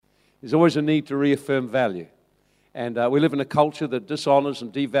There's always a need to reaffirm value. And we live in a culture that dishonors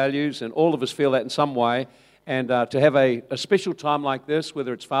and devalues, and all of us feel that in some way. And to have a special time like this,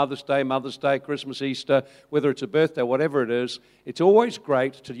 whether it's Father's Day, Mother's Day, Christmas, Easter, whether it's a birthday, whatever it is, it's always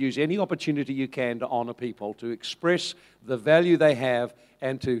great to use any opportunity you can to honor people, to express the value they have,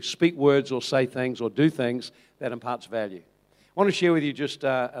 and to speak words or say things or do things that imparts value. I want to share with you just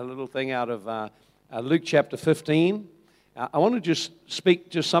a little thing out of Luke chapter 15. I want to just speak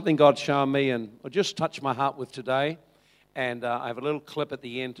just something God's shown me and just touch my heart with today. And I have a little clip at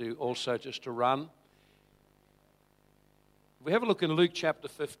the end to also just to run. We have a look in Luke chapter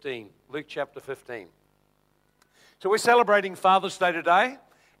 15. Luke chapter 15. So we're celebrating Father's Day today,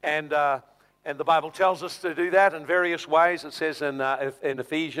 and the Bible tells us to do that in various ways. It says in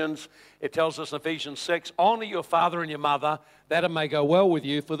Ephesians, it tells us in Ephesians 6, honor your father and your mother, that it may go well with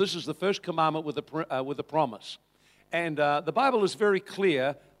you, for this is the first commandment with a promise. And the Bible is very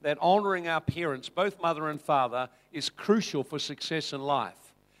clear that honoring our parents, both mother and father, is crucial for success in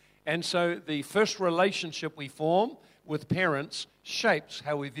life. And so the first relationship we form with parents shapes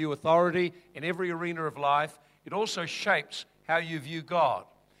how we view authority in every arena of life. It also shapes how you view God.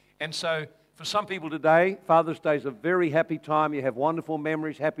 And so for some people today, Father's Day is a very happy time. You have wonderful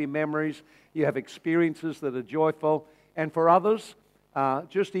memories, happy memories. You have experiences that are joyful. And for others,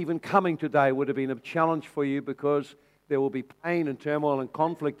 just even coming today would have been a challenge for you, because there will be pain and turmoil and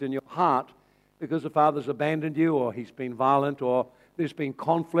conflict in your heart because the father's abandoned you, or he's been violent, or there's been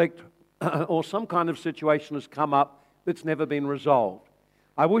conflict, or some kind of situation has come up that's never been resolved.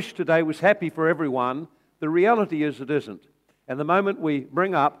 I wish today was happy for everyone. The reality is it isn't. And the moment we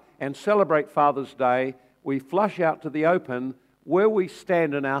bring up and celebrate Father's Day, we flush out to the open where we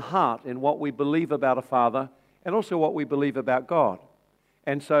stand in our heart in what we believe about a father and also what we believe about God.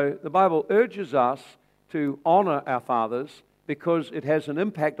 And so the Bible urges us to honor our fathers because it has an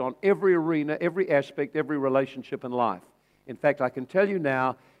impact on every arena, every aspect, every relationship in life. In fact, I can tell you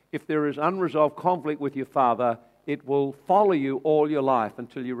now, if there is unresolved conflict with your father, it will follow you all your life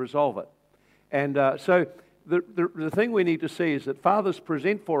until you resolve it. And so the thing we need to see is that fathers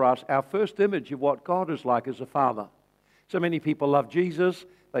present for us our first image of what God is like as a father. So many people love Jesus.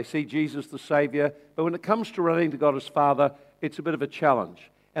 They see Jesus the Savior. But when it comes to relating to God as Father, it's a bit of a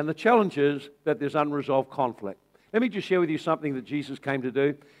challenge. And the challenge is that there's unresolved conflict. Let me just share with you something that Jesus came to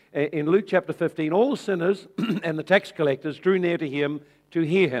do. In Luke chapter 15, all the sinners and the tax collectors drew near to him to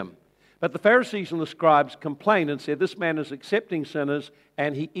hear him. But the Pharisees and the scribes complained and said, this man is accepting sinners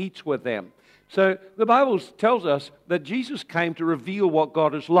and he eats with them. So the Bible tells us that Jesus came to reveal what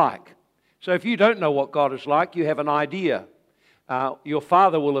God is like. So if you don't know what God is like, you have an idea. Your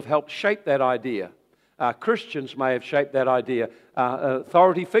father will have helped shape that idea. Christians may have shaped that idea.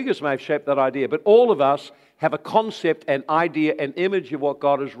 Authority figures may have shaped that idea. But all of us have a concept, an idea, an image of what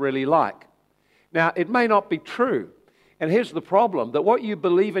God is really like. Now, it may not be true. And here's the problem, that what you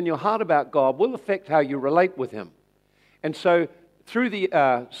believe in your heart about God will affect how you relate with Him. And so through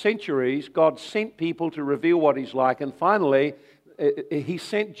the centuries, God sent people to reveal what He's like. And finally, He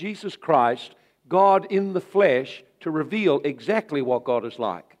sent Jesus Christ, God in the flesh, to reveal exactly what God is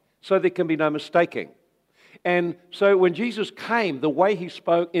like. So there can be no mistaking. And so when Jesus came, the way He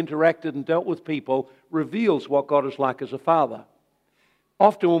spoke, interacted, and dealt with people reveals what God is like as a father.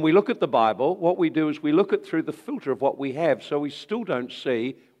 Often when we look at the Bible, what we do is we look at through the filter of what we have, so we still don't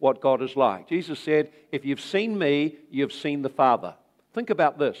see what God is like. Jesus said, if you've seen me, you've seen the Father. Think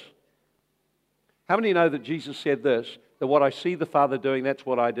about this. How many know that Jesus said this, that what I see the Father doing, that's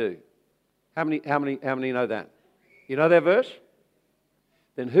what I do? How many know that? You know that verse?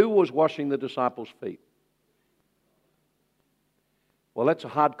 Then who was washing the disciples' feet? Well, that's a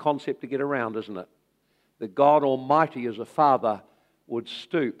hard concept to get around, isn't it? That God Almighty as a Father would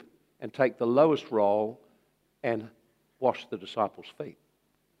stoop and take the lowest role and wash the disciples' feet.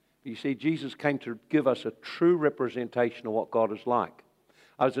 You see, Jesus came to give us a true representation of what God is like.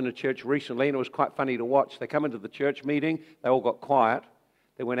 I was in a church recently, and it was quite funny to watch. They come into the church meeting, they all got quiet.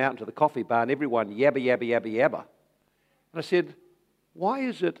 They went out into the coffee bar, and everyone yabba, yabba, yabba, yabba. And I said, why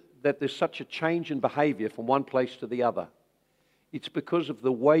is it that there's such a change in behavior from one place to the other? It's because of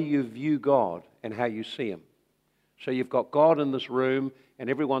the way you view God and how you see Him. So you've got God in this room and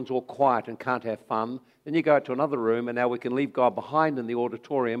everyone's all quiet and can't have fun. Then you go to another room and now we can leave God behind in the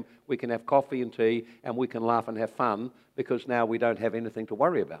auditorium. We can have coffee and tea and we can laugh and have fun because now we don't have anything to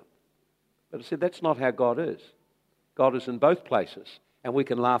worry about. But I said, that's not how God is. God is in both places and we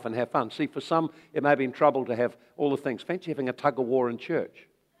can laugh and have fun. See, for some, it may be in trouble to have all the things. Fancy having a tug of war in church.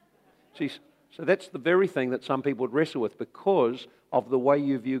 See, so that's the very thing that some people would wrestle with because of the way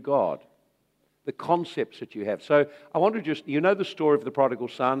you view God. the concepts that you have. So I want to just, you know the story of the prodigal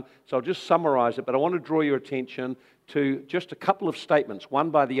son, so I'll just summarize it, but I want to draw your attention to just a couple of statements, one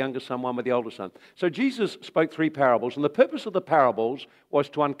by the younger son, one by the older son. So Jesus spoke 3 parables, and the purpose of the parables was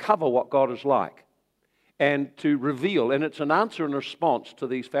to uncover what God is like and to reveal, and it's an answer and response to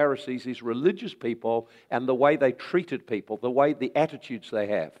these Pharisees, these religious people, and the way they treated people, the attitudes they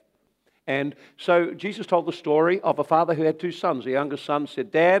have. And so Jesus told the story of a father who had 2 sons. The younger son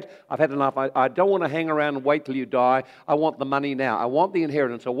said, Dad, I've had enough. I don't want to hang around and wait till you die. I want the money now. I want the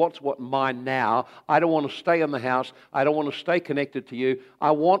inheritance. I want what's mine now. I don't want to stay in the house. I don't want to stay connected to you.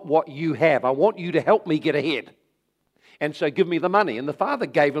 I want what you have. I want you to help me get ahead. And so give me the money. And the father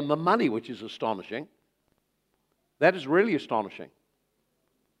gave him the money, which is astonishing. That is really astonishing.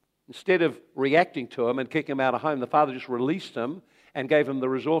 Instead of reacting to him and kicking him out of home, the father just released him and gave him the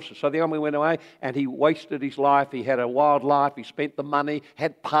resources. So the young man went away and he wasted his life. He had a wild life. He spent the money,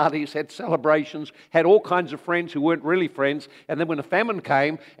 had parties, had celebrations, had all kinds of friends who weren't really friends. And then when the famine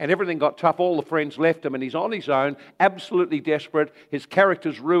came and everything got tough, all the friends left him and he's on his own, absolutely desperate. His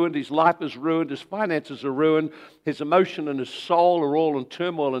character's ruined. His life is ruined. His finances are ruined. His emotion and his soul are all in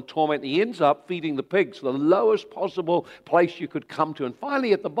turmoil and torment. He ends up feeding the pigs, the lowest possible place you could come to. And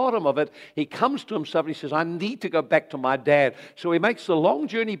finally, at the bottom of it, he comes to himself and he says, I need to go back to my dad. So he makes the long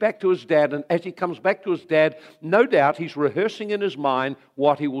journey back to his dad, and as he comes back to his dad, no doubt he's rehearsing in his mind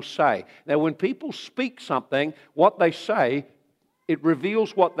what he will say. Now, when people speak something, what they say, it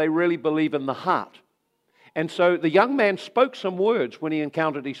reveals what they really believe in the heart. And so the young man spoke some words when he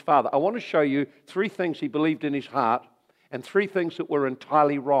encountered his father. I want to show you 3 things he believed in his heart and 3 things that were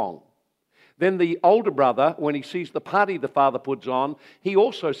entirely wrong. Then the older brother, when he sees the party the father puts on, he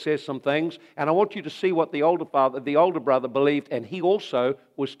also says some things, and I want you to see what the older brother believed, and he also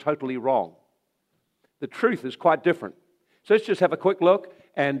was totally wrong. The truth is quite different. So let's just have a quick look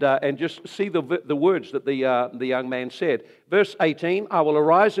and just see the words that the young man said. Verse 18, I will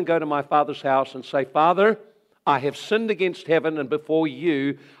arise and go to my father's house and say, Father, I have sinned against heaven and before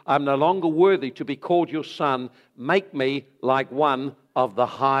you. I'm no longer worthy to be called your son. Make me like one of the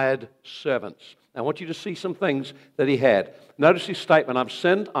hired servants. Now, I want you to see some things that he had. Notice his statement, I've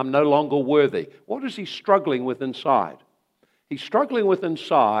sinned, I'm no longer worthy. What is he struggling with inside? He's struggling with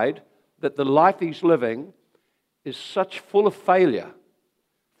inside that the life he's living is such full of failure,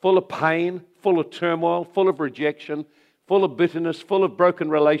 full of pain, full of turmoil, full of rejection, full of bitterness, full of broken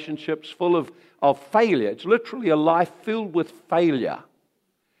relationships, full of failure. It's literally a life filled with failure.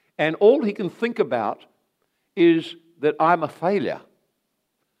 And all he can think about is that I'm a failure,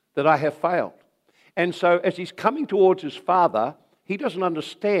 that I have failed. And so as he's coming towards his father, he doesn't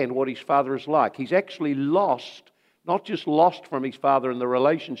understand what his father is like. He's actually lost, not just lost from his father in the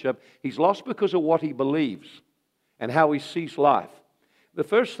relationship, he's lost because of what he believes and how he sees life. The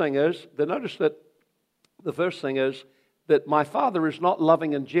first thing is that my father is not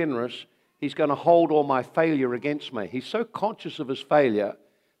loving and generous. He's going to hold all my failure against me. He's so conscious of his failure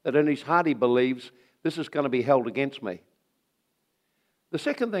that in his heart he believes this is going to be held against me. The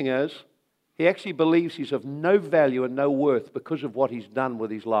second thing is he actually believes he's of no value and no worth because of what he's done with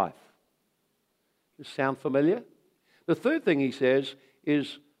his life. Does this sound familiar? The third thing he says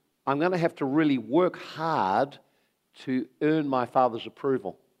is, I'm going to have to really work hard to earn my father's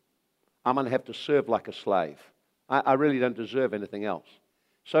approval. I'm going to have to serve like a slave. I really don't deserve anything else.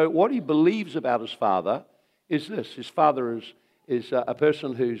 So what he believes about his father is this. His father is a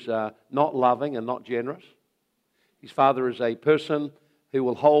person who's not loving and not generous. His father is a person who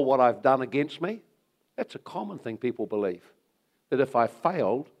will hold what I've done against me. That's a common thing people believe. That if I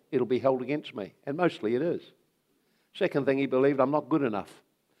failed, it'll be held against me. And mostly it is. Second thing he believed, I'm not good enough.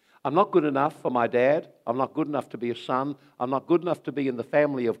 I'm not good enough for my dad. I'm not good enough to be a son. I'm not good enough to be in the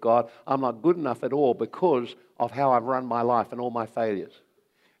family of God. I'm not good enough at all because of how I've run my life and all my failures.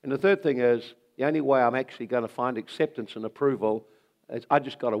 And the third thing is, the only way I'm actually going to find acceptance and approval is I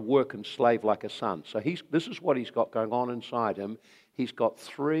just got to work and slave like a son. So this is what he's got going on inside him. He's got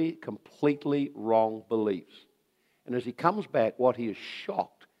 3 completely wrong beliefs. And as he comes back, what he is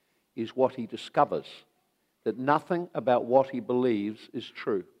shocked is what he discovers, that nothing about what he believes is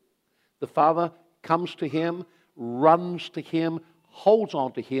true. The father comes to him, runs to him, holds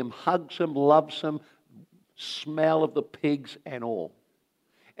on to him, hugs him, loves him, smell of the pigs and all.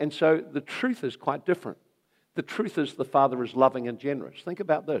 And so the truth is quite different. The truth is the father is loving and generous. Think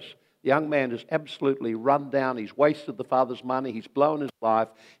about this. The young man is absolutely run down. He's wasted the father's money. He's blown his life.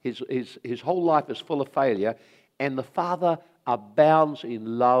 His whole life is full of failure. And the father abounds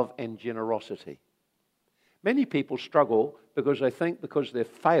in love and generosity. Many people struggle because they think because they've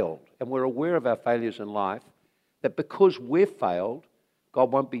failed, and we're aware of our failures in life, that because we've failed,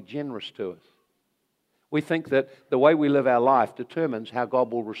 God won't be generous to us. We think that the way we live our life determines how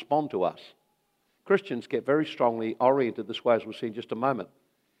God will respond to us. Christians get very strongly oriented this way, as we'll see in just a moment.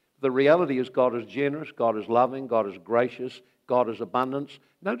 The reality is God is generous, God is loving, God is gracious, God is abundance.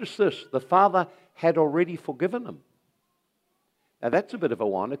 Notice this, the Father had already forgiven them. Now that's a bit of a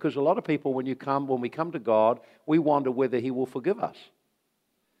wonder, because a lot of people, when we come to God, we wonder whether He will forgive us.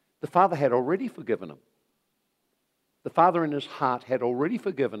 The Father had already forgiven them. The Father in His heart had already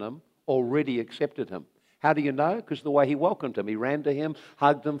forgiven them, already accepted him. How do you know? Because the way He welcomed him. He ran to him,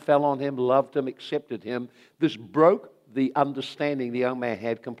 hugged him, fell on him, loved him, accepted him. This broke the understanding the young man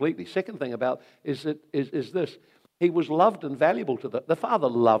had completely. Second thing about is this. He was loved and valuable to the Father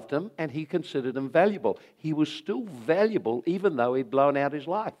loved him, and He considered him valuable. He was still valuable even though he'd blown out his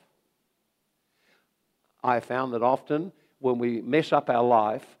life. I have found that often when we mess up our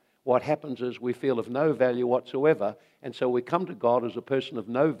life, what happens is we feel of no value whatsoever, and so we come to God as a person of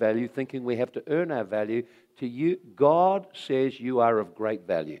no value, thinking we have to earn our value. To you, God says you are of great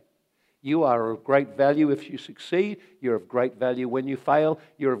value. You are of great value if you succeed. You're of great value when you fail.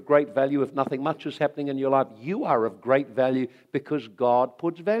 You're of great value if nothing much is happening in your life. You are of great value because God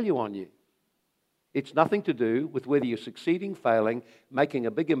puts value on you. It's nothing to do with whether you're succeeding, failing, making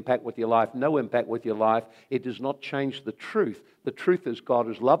a big impact with your life, no impact with your life. It does not change the truth. The truth is God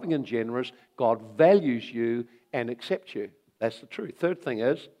is loving and generous. God values you and accepts you. That's the truth. Third thing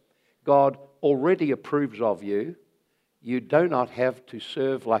is, God already approves of you. You do not have to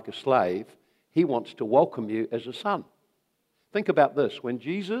serve like a slave. He wants to welcome you as a son. Think about this. When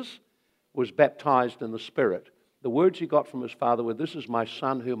Jesus was baptized in the Spirit, the words He got from His Father were, "This is my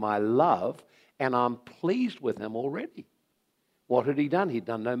Son whom I love, and I'm pleased with Him already." What had He done? He'd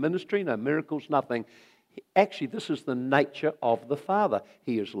done no ministry, no miracles, nothing. Actually, this is the nature of the Father.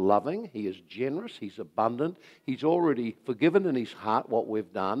 He is loving, He is generous, He's abundant. He's already forgiven in His heart what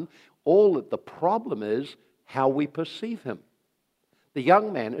we've done. All that the problem is how we perceive Him. The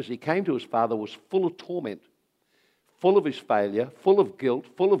young man, as he came to his father, was full of torment, full of his failure, full of guilt,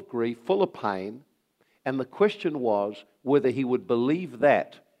 full of grief, full of pain. And the question was whether he would believe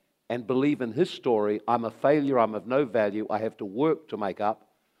that and believe in his story, I'm a failure, I'm of no value, I have to work to make up,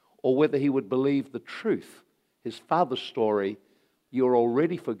 or whether he would believe the truth, his father's story, you're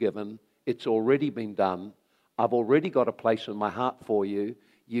already forgiven, it's already been done, I've already got a place in my heart for you,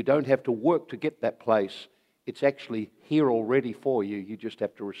 you don't have to work to get that place, it's actually here already for you, you just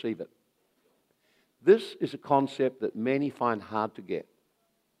have to receive it. This is a concept that many find hard to get.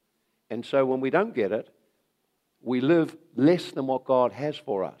 And so when we don't get it, we live less than what God has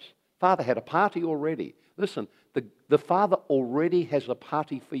for us. Father had a party already. Listen, the Father already has a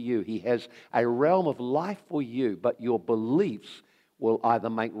party for you. He has a realm of life for you, but your beliefs will either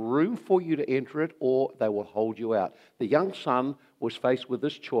make room for you to enter it or they will hold you out. The young son was faced with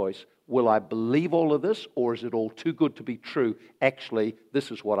this choice. Will I believe all of this, or is it all too good to be true? Actually, this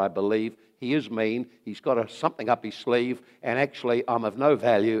is what I believe. He is mean. He's got something up his sleeve, and actually, I'm of no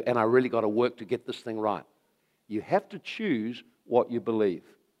value, and I really got to work to get this thing right. You have to choose what you believe.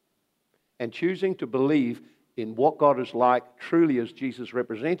 And choosing to believe in what God is like, truly as Jesus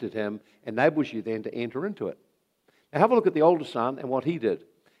represented Him, enables you then to enter into it. Now have a look at the older son and what he did.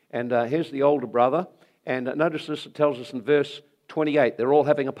 And here's the older brother. And notice this, it tells us in verse 28, they're all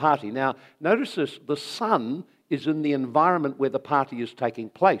having a party. Now, notice this, the son is in the environment where the party is taking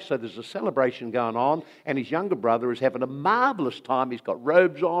place. So there's a celebration going on, and his younger brother is having a marvelous time. He's got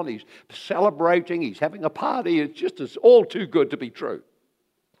robes on, he's celebrating, he's having a party. It's all too good to be true.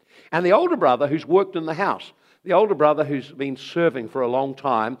 And the older brother who's worked in the house, the older brother who's been serving for a long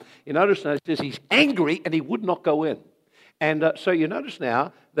time, you notice now it says he's angry and he would not go in. And so you notice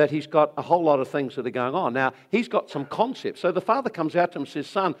now that he's got a whole lot of things that are going on. Now, he's got some concepts. So the father comes out to him and says,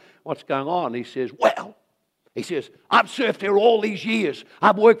 "Son, what's going on?" He says, he says, "I've served here all these years.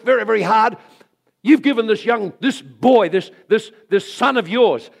 I've worked very, very hard. You've given this boy, this son of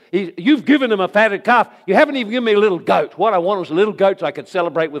yours, you've given him a fatted calf. You haven't even given me a little goat. What I want was a little goat so I could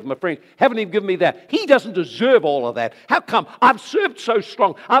celebrate with my friends. Haven't even given me that. He doesn't deserve all of that. How come? I've served so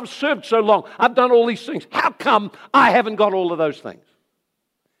strong. I've served so long. I've done all these things. How come I haven't got all of those things?"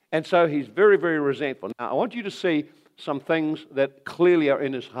 And so he's very, very resentful. Now, I want you to see some things that clearly are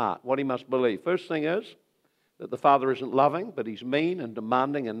in his heart, what he must believe. First thing is that the father isn't loving, but he's mean and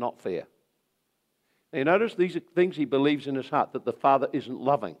demanding and not fair. Now, you notice these are things he believes in his heart, that the father isn't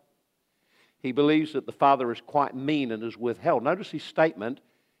loving. He believes that the father is quite mean and is withheld. Notice his statement,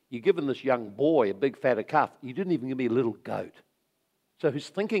 "You've given this young boy a big fatted calf. You didn't even give me a little goat." So his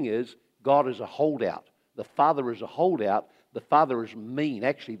thinking is, God is a holdout. The father is a holdout. The father is mean.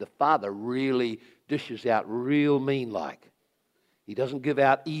 Actually, the father really dishes out real mean-like. He doesn't give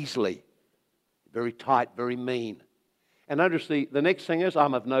out easily. very tight, very mean. And notice the next thing is,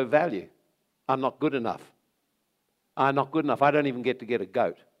 I'm of no value. I'm not good enough. I'm not good enough. I don't even get a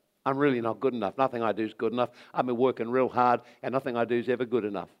goat. I'm really not good enough. Nothing I do is good enough. I've been working real hard, and nothing I do is ever good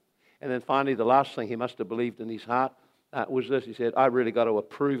enough. And then finally, the last thing he must have believed in his heart was this. He said, I've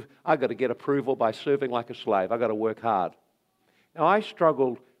got to get approval by serving like a slave. I've got to work hard. Now, I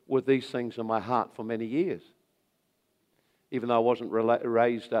struggled with these things in my heart for many years. Even though I wasn't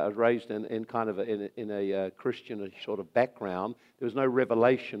raised, I was raised in kind of a Christian sort of background, there was no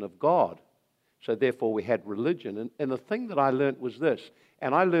revelation of God. So therefore we had religion. And the thing that I learnt was this,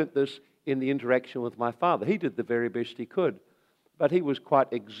 and I learnt this in the interaction with my father. He did the very best he could, but he was quite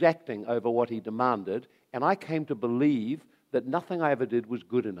exacting over what he demanded, and I came to believe that nothing I ever did was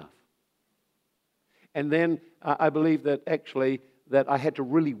good enough. And then I believed that actually that I had to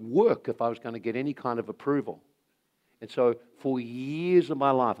really work if I was going to get any kind of approval. And so for years of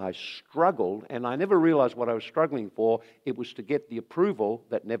my life I struggled, and I never realized what I was struggling for. It was to get the approval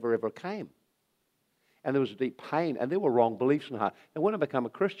that never ever came. And there was a deep pain, and there were wrong beliefs in my heart. And when I became a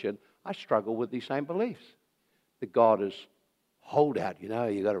Christian, I struggled with these same beliefs. That God is holdout,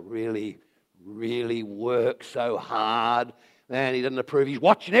 you've got to really, really work so hard. And he doesn't approve. He's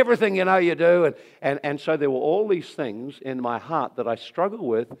watching everything you do. And so there were all these things in my heart that I struggle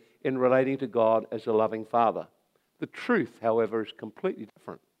with in relating to God as a loving Father. The truth, however, is completely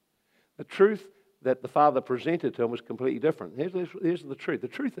different. The truth that the Father presented to him was completely different. Here's the truth. The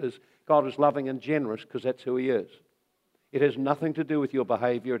truth is God is loving and generous because that's who he is. It has nothing to do with your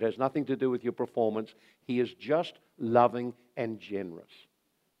behavior. It has nothing to do with your performance. He is just loving and generous.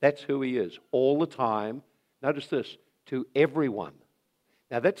 That's who he is all the time. Notice this, to everyone.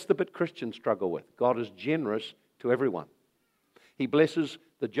 Now that's the bit Christians struggle with. God is generous to everyone. He blesses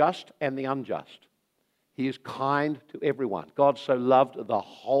the just and the unjust. He is kind to everyone. God so loved the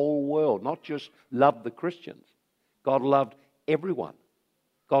whole world, not just loved the Christians. God loved everyone.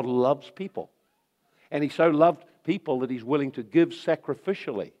 God loves people. And he so loved people that he's willing to give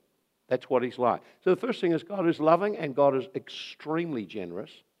sacrificially. That's what he's like. So the first thing is God is loving and God is extremely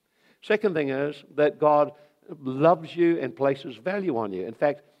generous. Second thing is that God loves you and places value on you. In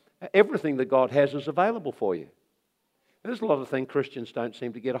fact, everything that God has is available for you. There's a lot of things Christians don't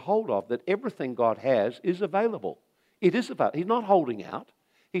seem to get a hold of, that everything God has is available. It is available. He's not holding out.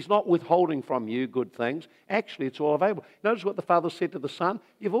 He's not withholding from you good things. Actually, it's all available. Notice what the Father said to the Son.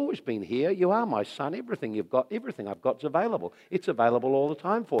 You've always been here. You are my Son. Everything you've got, everything I've got is available. It's available all the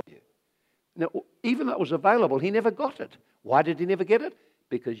time for you. Now, even though it was available, he never got it. Why did he never get it?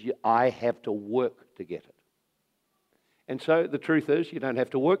 Because I have to work to get it. And so the truth is, you don't have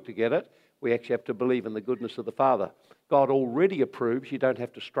to work to get it. We actually have to believe in the goodness of the Father. God already approves. You don't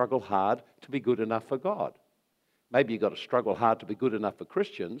have to struggle hard to be good enough for God. Maybe you've got to struggle hard to be good enough for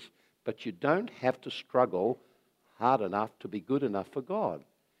Christians, but you don't have to struggle hard enough to be good enough for God.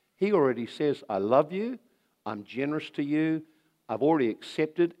 He already says, I love you, I'm generous to you, I've already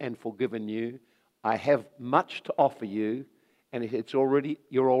accepted and forgiven you, I have much to offer you, and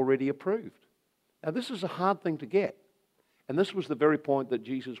you're already approved. Now this is a hard thing to get. And this was the very point that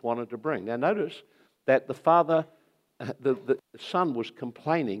Jesus wanted to bring. Now notice that the son was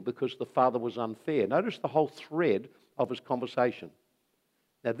complaining because the father was unfair. Notice the whole thread of his conversation.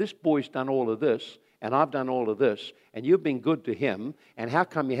 Now this boy's done all of this, and I've done all of this, and you've been good to him, and how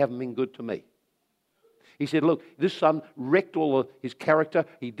come you haven't been good to me? He said, look, this son wrecked all of his character,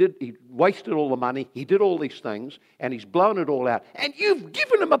 he wasted all the money, he did all these things, and he's blown it all out. And you've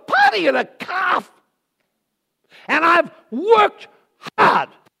given him a party and a calf. And I've worked hard,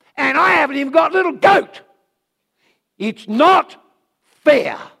 and I haven't even got a little goat. It's not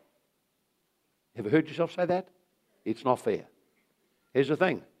fair. Ever heard yourself say that? It's not fair. Here's the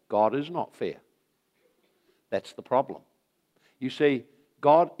thing. God is not fair. That's the problem. You see,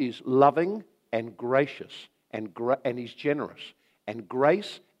 God is loving and gracious, and he's generous. And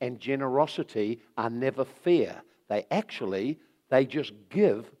grace and generosity are never fair. They just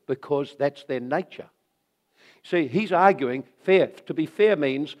give because that's their nature. See, he's arguing fair. To be fair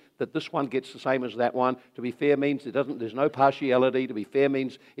means that this one gets the same as that one. To be fair means there's no partiality. To be fair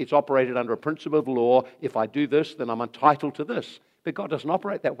means it's operated under a principle of law. If I do this, then I'm entitled to this. But God doesn't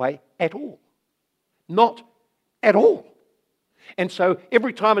operate that way at all. Not at all. And so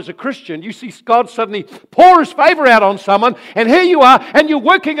every time as a Christian, you see God suddenly pour his favor out on someone, and here you are, and you're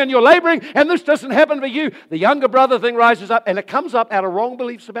working and you're laboring, and this doesn't happen for you. The younger brother thing rises up, and it comes up out of wrong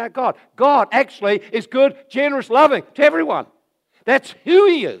beliefs about God. God actually is good, generous, loving to everyone. That's who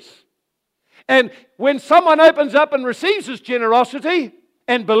he is. And when someone opens up and receives his generosity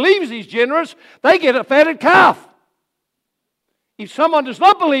and believes he's generous, they get a fatted calf. If someone does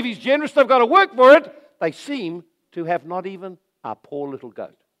not believe he's generous, they've got to work for it, they seem to have not even a poor little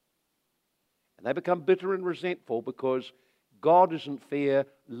goat. And they become bitter and resentful because God isn't fair,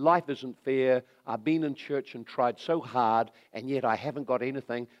 life isn't fair, I've been in church and tried so hard, and yet I haven't got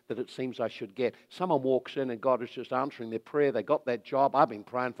anything that it seems I should get. Someone walks in and God is just answering their prayer. They got that job. I've been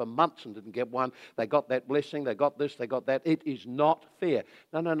praying for months and didn't get one. They got that blessing. They got this. They got that. It is not fair.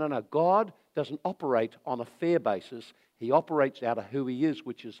 No. God doesn't operate on a fair basis. He operates out of who He is,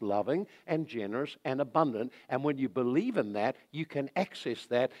 which is loving and generous and abundant. And when you believe in that, you can access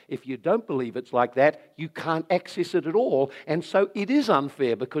that. If you don't believe it's like that, you can't access it at all. And so it is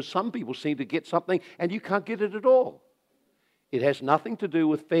unfair because some people seem to get something and you can't get it at all. It has nothing to do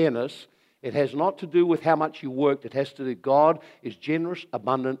with fairness. It has not to do with how much you worked. It has to do God is generous,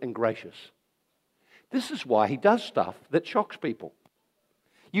 abundant, and gracious. This is why He does stuff that shocks people.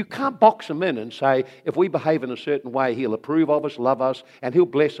 You can't box Him in and say, if we behave in a certain way, He'll approve of us, love us, and He'll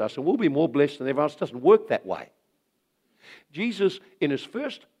bless us, and we'll be more blessed than everyone else. It doesn't work that way. Jesus, in His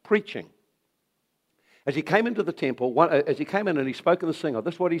first preaching, as He came into the temple, as He came in and He spoke in the synagogue,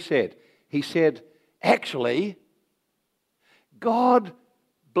 this is what He said. He said, actually, God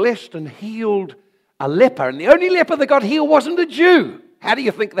blessed and healed a leper, and the only leper that got healed wasn't a Jew. How do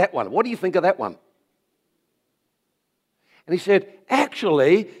you think that one? What do you think of that one? And He said,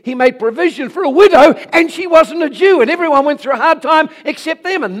 actually, He made provision for a widow and she wasn't a Jew. And everyone went through a hard time except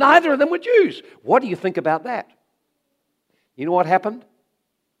them, and neither of them were Jews. What do you think about that? You know what happened?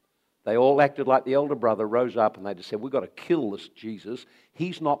 They all acted like the elder brother rose up and they just said, we've got to kill this Jesus.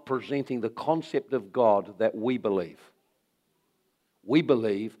 He's not presenting the concept of God that we believe. We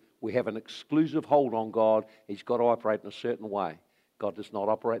believe we have an exclusive hold on God. He's got to operate in a certain way. God does not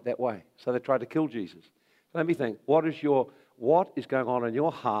operate that way. So they tried to kill Jesus. Let me think, what is going on in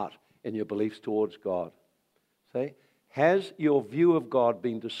your heart and your beliefs towards God? See? Has your view of God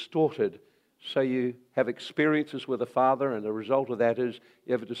been distorted so you have experiences with the Father and the result of that is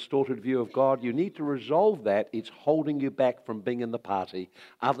you have a distorted view of God? You need to resolve that. It's holding you back from being in the party.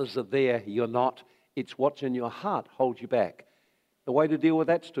 Others are there, you're not. It's what's in your heart holds you back. The way to deal with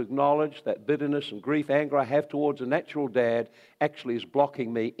that is to acknowledge that bitterness and grief, anger I have towards a natural dad actually is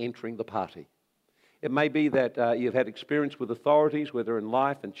blocking me entering the party. It may be that you've had experience with authorities, whether in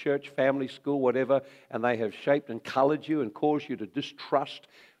life, in church, family, school, whatever, and they have shaped and colored you and caused you to distrust,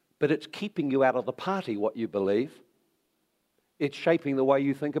 but it's keeping you out of the party, what you believe. It's shaping the way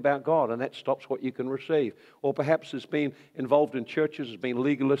you think about God, and that stops what you can receive. Or perhaps it's been involved in churches, it's been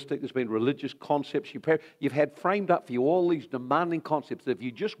legalistic, there's been religious concepts. You've had framed up for you all these demanding concepts that if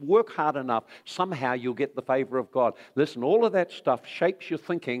you just work hard enough, somehow you'll get the favor of God. Listen, all of that stuff shapes your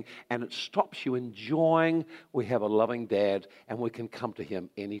thinking, and it stops you enjoying we have a loving dad, and we can come to Him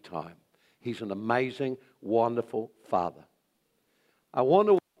anytime. He's an amazing, wonderful Father. I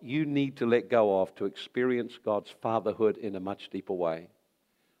wonder what you need to let go of to experience God's fatherhood in a much deeper way.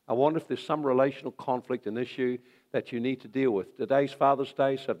 I wonder if there's some relational conflict and issue that you need to deal with. Today's Father's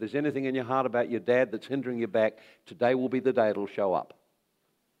Day, so if there's anything in your heart about your dad that's hindering you back, today will be the day it'll show up.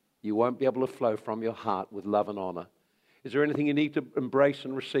 You won't be able to flow from your heart with love and honor. Is there anything you need to embrace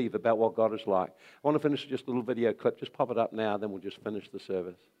and receive about what God is like? I want to finish with just a little video clip. Just pop it up now, then we'll just finish the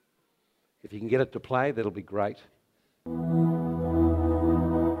service. If you can get it to play, that'll be great.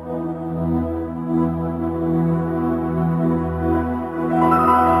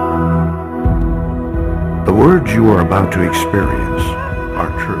 The words you are about to experience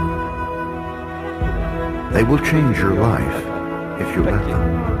are true. They will change your life if you let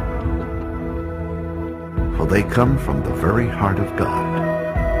them. For they come from the very heart of God.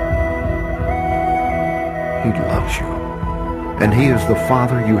 He loves you, and He is the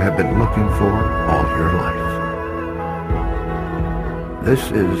Father you have been looking for all your life.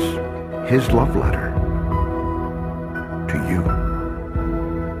 This is His love letter to you.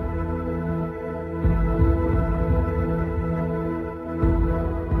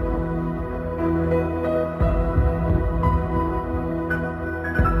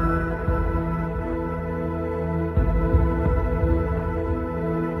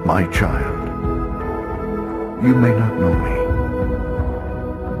 My child, you may not know me,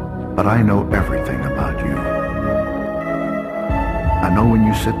 but I know everything about you. I know when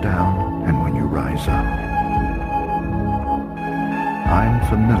you sit down and when you rise up. I'm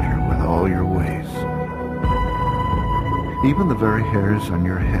familiar with all your ways. Even the very hairs on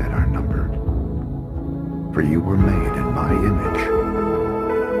your head are numbered, for you were made in my image.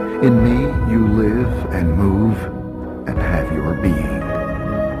 In me you live and move and have your being.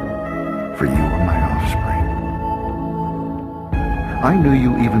 For you are my offspring. I knew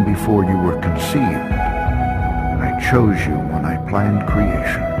you even before you were conceived. I chose you when I planned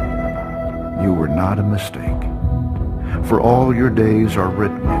creation. You were not a mistake, for all your days are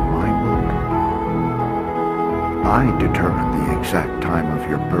written in my book. I determined the exact time of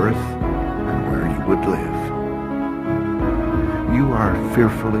your birth and where you would live. You are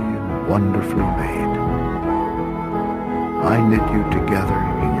fearfully and wonderfully made. I knit you together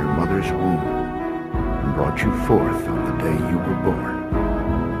in your mother's womb and brought you forth on the day you were born.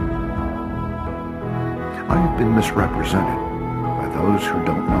 I have been misrepresented by those who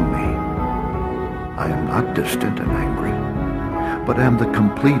don't know me. I am not distant and angry, but am the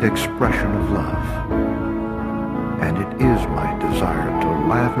complete expression of love. And it is my desire to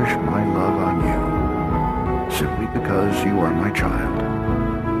lavish my love on you, simply because you are my child,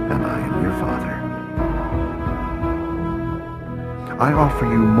 and I am your father. I offer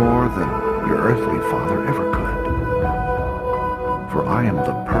you more than your earthly father ever could, for I am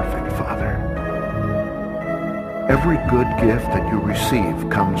the perfect father. Every good gift that you receive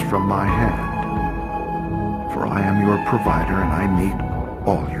comes from my hand, for I am your provider and I meet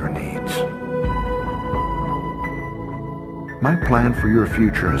all your needs. My plan for your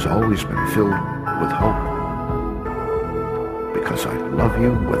future has always been filled with hope, because I love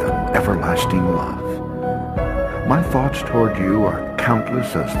you with an everlasting love. My thoughts toward you are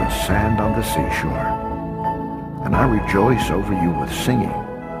countless as the sand on the seashore, and I rejoice over you with singing.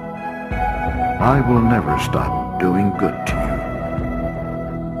 I will never stop doing good to you,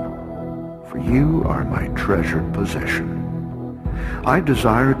 for you are my treasured possession. I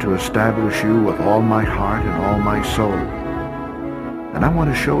desire to establish you with all my heart and all my soul, and I want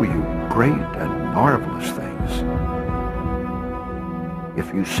to show you great and marvelous things.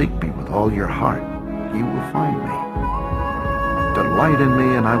 If you seek me with all your heart, you will find me. Delight in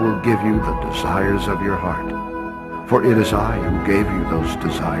me, and I will give you the desires of your heart, for it is I who gave you those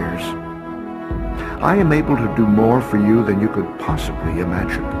desires. I am able to do more for you than you could possibly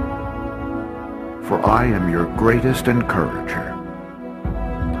imagine, for I am your greatest encourager.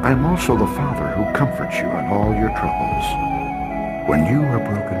 I am also the Father who comforts you in all your troubles. When you are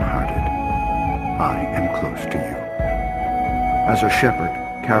brokenhearted, I am close to you. As a shepherd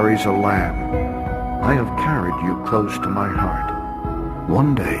carries a lamb, I have carried you close to my heart.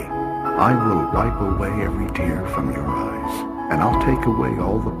 One day, I will wipe away every tear from your eyes, and I'll take away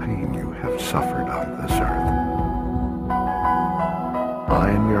all the pain you have suffered on this earth.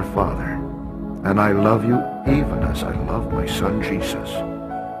 I am your Father, and I love you even as I love my Son Jesus.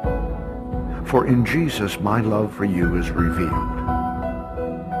 For in Jesus my love for you is revealed.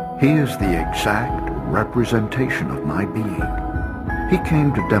 He is the exact representation of my being. He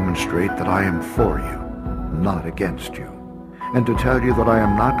came to demonstrate that I am for you, not against you, and to tell you that I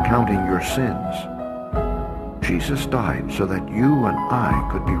am not counting your sins. Jesus died so that you and I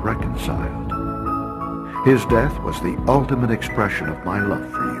could be reconciled. His death was the ultimate expression of my love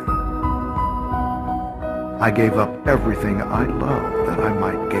for you. I gave up everything I love that I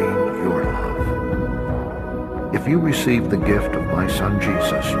might gain your love. If you receive the gift of my Son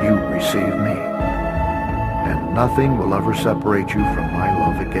Jesus, you receive me, and nothing will ever separate you from my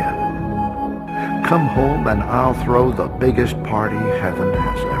love again. Come home and I'll throw the biggest party heaven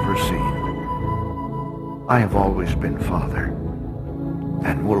has ever seen. I have always been Father,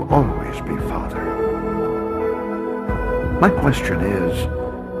 and will always be Father. My question is,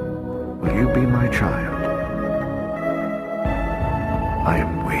 will you be my child? I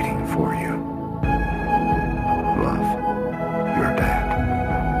am waiting for you. Love, your dad,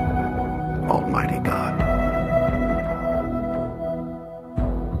 Almighty God.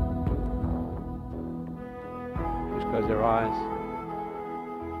 Just close their eyes.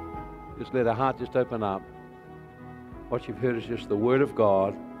 Just let our heart just open up. What you've heard is just the Word of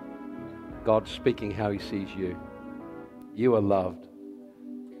God. God speaking how He sees you. You are loved.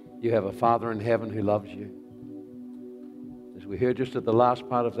 You have a Father in heaven who loves you. As we heard just at the last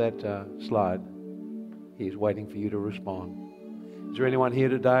part of that slide, He is waiting for you to respond. Is there anyone here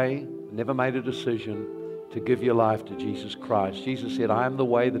today who never made a decision to give your life to Jesus Christ? Jesus said, I am the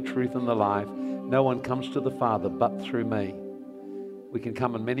way, the truth, and the life. No one comes to the Father but through me. We can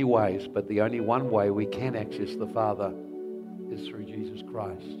come in many ways, but the only one way we can access the Father is through Jesus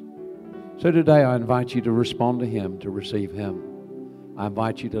Christ. So today I invite you to respond to Him, to receive Him. I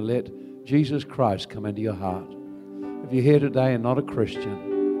invite you to let Jesus Christ come into your heart. If you're here today and not a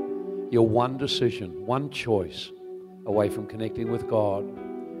Christian, you're one decision, one choice away from connecting with God,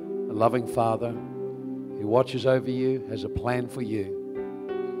 a loving Father who watches over you, has a plan for you.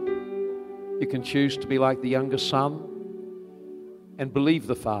 You can choose to be like the younger son and believe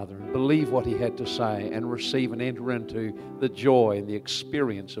the Father and believe what He had to say and receive and enter into the joy and the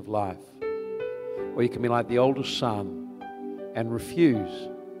experience of life. Or you can be like the oldest son and refuse,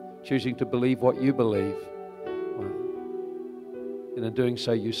 choosing to believe what you believe. And in doing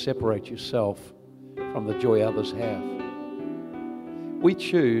so, you separate yourself from the joy others have. We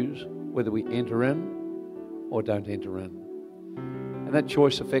choose whether we enter in or don't enter in. And that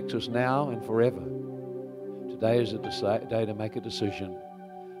choice affects us now and forever. Today is a day to make a decision.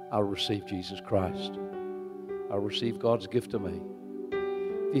 I'll receive Jesus Christ. I'll receive God's gift to me.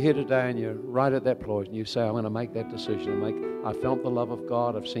 If you're here today and you're right at that point and you say, I'm going to make that decision. I felt the love of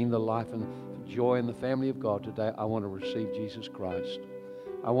God. I've seen the life and joy in the family of God today. I want to receive Jesus Christ.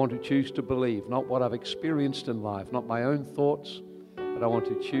 I want to choose to believe, not what I've experienced in life, not my own thoughts, but I want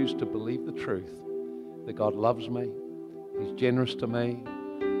to choose to believe the truth that God loves me. He's generous to me.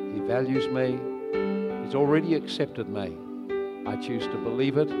 He values me. He's already accepted me. I choose to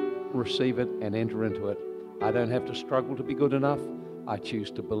believe it, receive it, and enter into it. I don't have to struggle to be good enough. I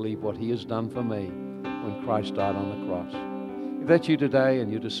choose to believe what He has done for me when Christ died on the cross. If that's you today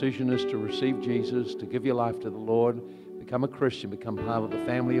and your decision is to receive Jesus, to give your life to the Lord, become a Christian, become part of the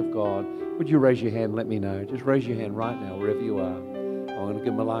family of God, would you raise your hand and let me know? Just raise your hand right now, wherever you are. I want to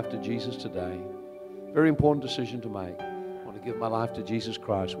give my life to Jesus today. Very important decision to make. I want to give my life to Jesus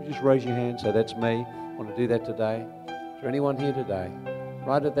Christ. Would you just raise your hand? Say, that's me. I want to do that today. Is there anyone here today,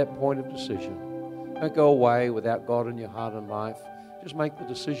 right at that point of decision? Don't go away without God in your heart and life. Just make the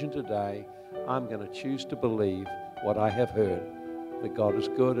decision today. I'm going to choose to believe what I have heard, that God is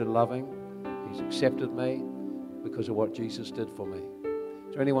good and loving. He's accepted me because of what Jesus did for me.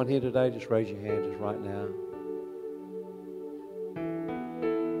 Is there anyone here today? Just raise your hand just right now.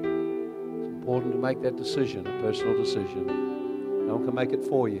 It's important to make that decision, a personal decision. No one can make it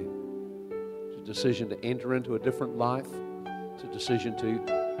for you. It's a decision to enter into a different life. It's a decision to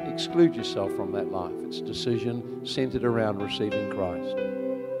exclude yourself from that life. It's a decision centered around receiving Christ.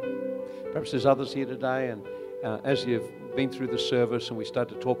 Perhaps there's others here today, and as you've been through the service and we start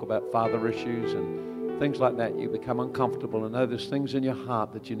to talk about father issues and things like that, you become uncomfortable and know there's things in your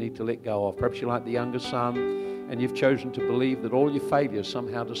heart that you need to let go of. Perhaps you're like the younger son and you've chosen to believe that all your failures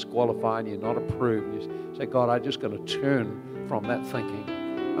somehow disqualify and you're not approved. And you say, God, I'm just going to turn from that thinking.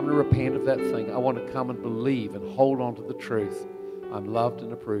 I'm going to repent of that thing. I want to come and believe and hold on to the truth. I'm loved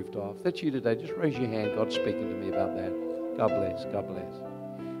and approved of. If that's you today, just raise your hand. God's speaking to me about that. God bless. God bless.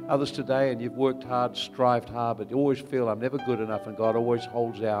 Others today, and you've worked hard, strived hard, but you always feel I'm never good enough, and God always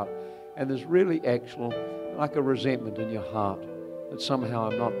holds out. And there's really like a resentment in your heart that somehow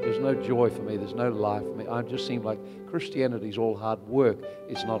there's no joy for me, there's no life for me. I just seem like Christianity's all hard work.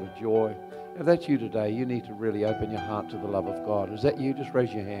 It's not a joy. If that's you today, you need to really open your heart to the love of God. Is that you? Just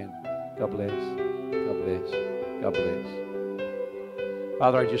raise your hand. God bless. God bless. God bless.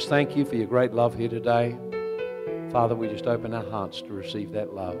 Father, I just thank you for your great love here today. Father, we just open our hearts to receive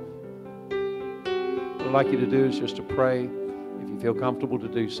that love. What I'd like you to do is just to pray, if you feel comfortable to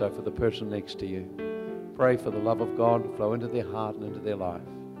do so, for the person next to you. Pray for the love of God to flow into their heart and into their life.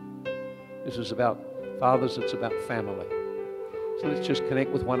 This is about fathers, it's about family. So let's just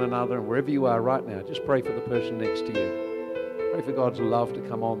connect with one another, and wherever you are right now, just pray for the person next to you. Pray for God's love to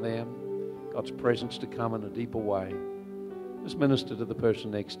come on them, God's presence to come in a deeper way. Just minister to the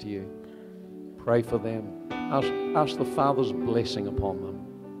person next to you. Pray for them. Ask the Father's blessing upon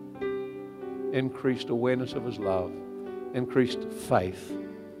them. Increased awareness of His love. Increased faith.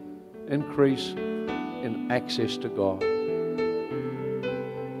 Increase in access to God.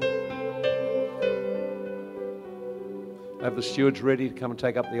 I have the stewards ready to come and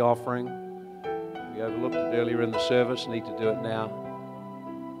take up the offering. We overlooked it earlier in the service. Need to do it now.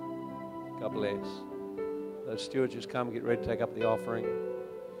 God bless. Those stewards just come, get ready to take up the offering.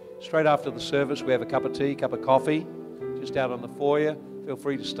 Straight after the service, we have a cup of tea, cup of coffee, just out on the foyer. Feel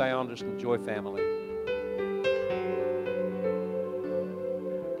free to stay on, just enjoy family.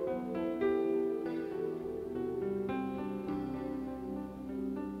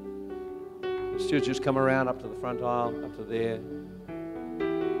 The stewards just come around up to the front aisle, up to there.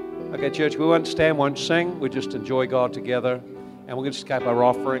 Okay, church, we won't stand, won't sing. We'll just enjoy God together. And we're going to just keep our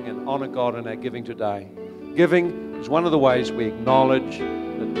offering and honor God in our giving today. Giving is one of the ways we acknowledge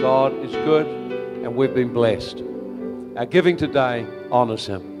that God is good and we've been blessed. Our giving today honors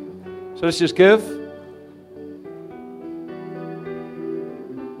Him. So let's just give.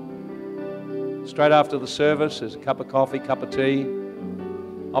 Straight after the service, there's a cup of coffee, cup of tea.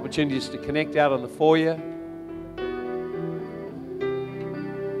 Opportunities to connect out on the foyer.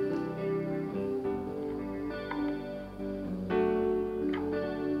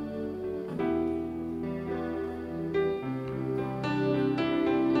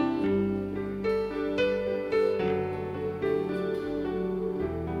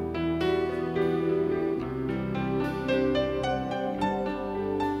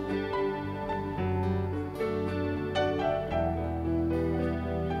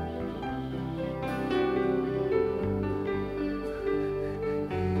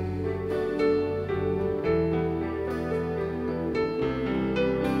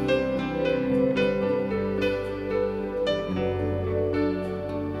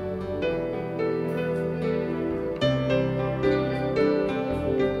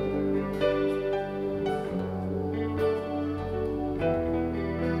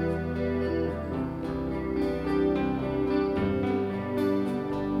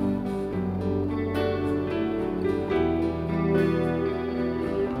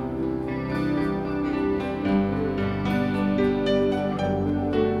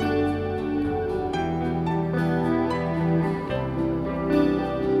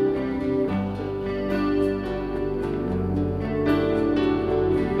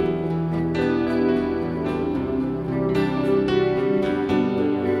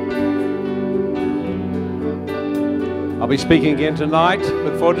 be speaking again tonight.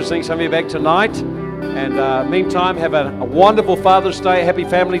 Look forward to seeing some of you back tonight. And meantime, have a wonderful Father's Day. Happy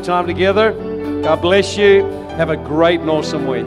family time together. God bless you. Have a great and awesome week.